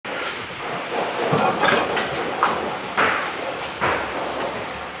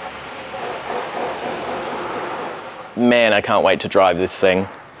man, I can't wait to drive this thing.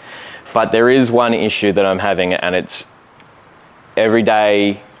 But there is one issue that I'm having, and it's every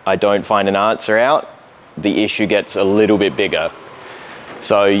day I don't find an answer out, the issue gets a little bit bigger.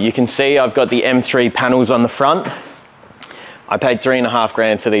 So you can see I've got the M3 panels on the front. I paid $3.5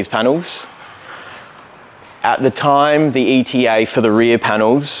 grand for these panels. At the time, the ETA for the rear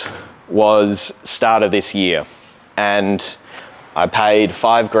panels was start of this year. And I paid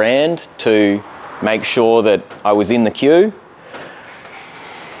 $5 grand to make sure that I was in the queue.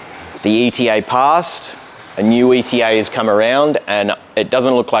 The ETA passed, a new ETA has come around, and it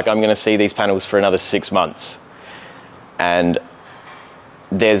doesn't look like I'm going to see these panels for another 6 months. And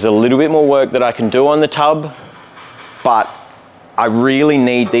there's a little bit more work that I can do on the tub, but I really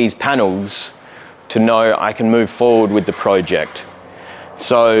need these panels to know I can move forward with the project.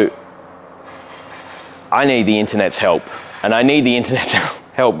 So I need the internet's help, and I need the internet's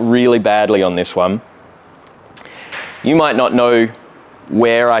help really badly on this one. You might not know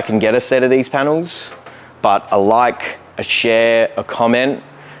where I can get a set of these panels, but a like, a share, a comment,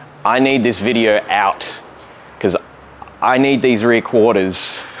 I need this video out because I need these rear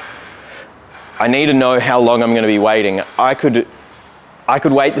quarters. I need to know how long I'm going to be waiting. I could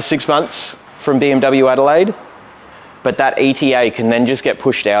wait the 6 months from BMW Adelaide, but that ETA can then just get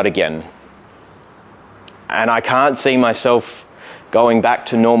pushed out again. And I can't see myself going back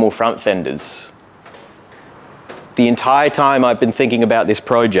to normal front fenders. The entire time I've been thinking about this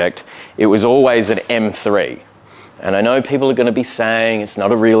project, it was always an M3. And I know people are going to be saying it's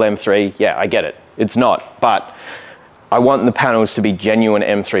not a real M3. Yeah, I get it. It's not. But I want the panels to be genuine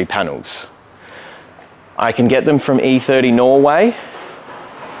M3 panels. I can get them from E30 Norway.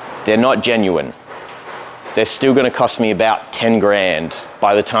 They're not genuine. They're still going to cost me about 10 grand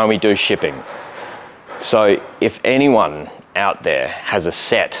by the time we do shipping. So if anyone out there has a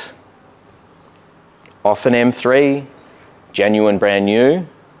set off an M3, genuine brand new,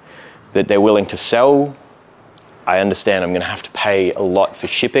 that they're willing to sell, I understand I'm going to have to pay a lot for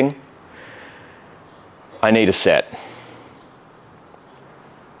shipping. I need a set.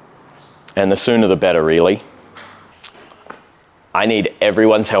 And the sooner the better, really. I need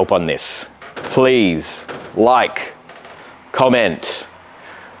everyone's help on this. Please, like, comment.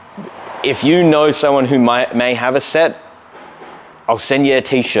 If you know someone who may have a set, I'll send you a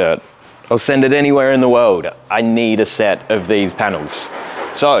t-shirt. I'll send it anywhere in the world. I need a set of these panels.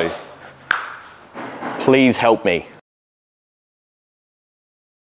 So, please help me.